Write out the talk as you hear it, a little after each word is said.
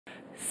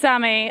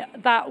Sammy,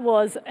 that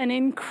was an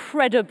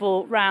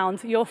incredible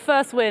round. Your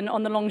first win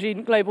on the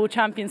Longines Global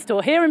Champions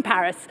Tour here in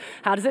Paris.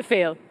 How does it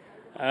feel?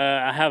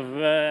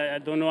 I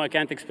don't know, I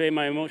can't explain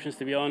my emotions,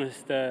 to be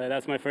honest.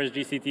 That's my first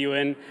GCT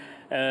win.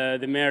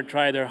 The mare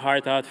tried her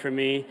heart out for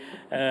me.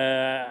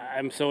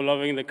 I'm so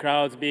loving the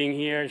crowds being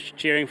here,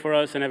 cheering for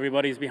us, and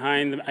everybody's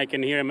behind. I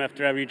can hear them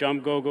after every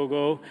jump, go, go,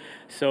 go.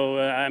 So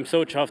I'm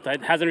so chuffed.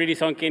 It hasn't really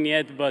sunk in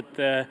yet, but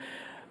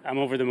I'm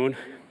over the moon.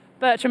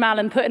 Bertram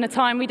Allen put in a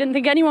time we didn't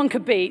think anyone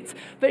could beat,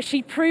 but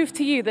she proved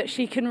to you that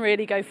she can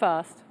really go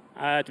fast.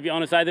 To be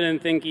honest, I didn't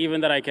think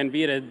even that I can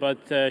beat it, but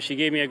she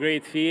gave me a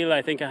great feel.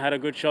 I think I had a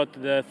good shot to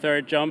the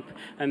third jump,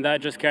 and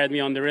that just carried me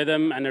on the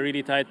rhythm and a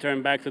really tight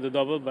turn back to the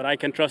double. But I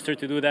can trust her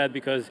to do that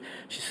because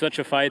she's such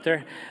a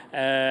fighter.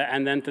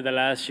 And then to the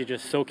last, she's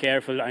just so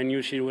careful. I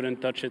knew she wouldn't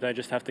touch it. I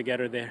just have to get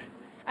her there.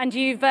 And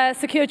you've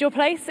secured your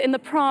place in the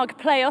Prague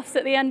playoffs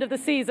at the end of the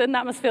season.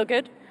 That must feel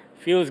good.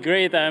 Feels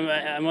great.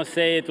 I must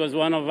say it was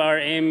one of our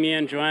aim, me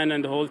and Joanne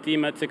and the whole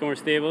team at Sycamore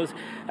Stables.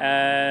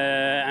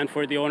 And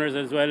for the owners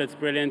as well, it's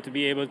brilliant to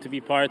be able to be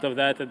part of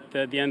that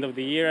at the end of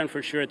the year. And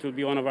for sure, it will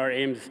be one of our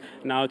aims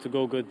now to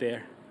go good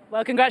there.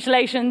 Well,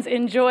 congratulations.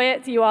 Enjoy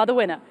it. You are the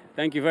winner.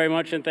 Thank you very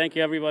much, and thank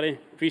you, everybody.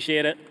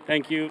 Appreciate it.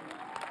 Thank you.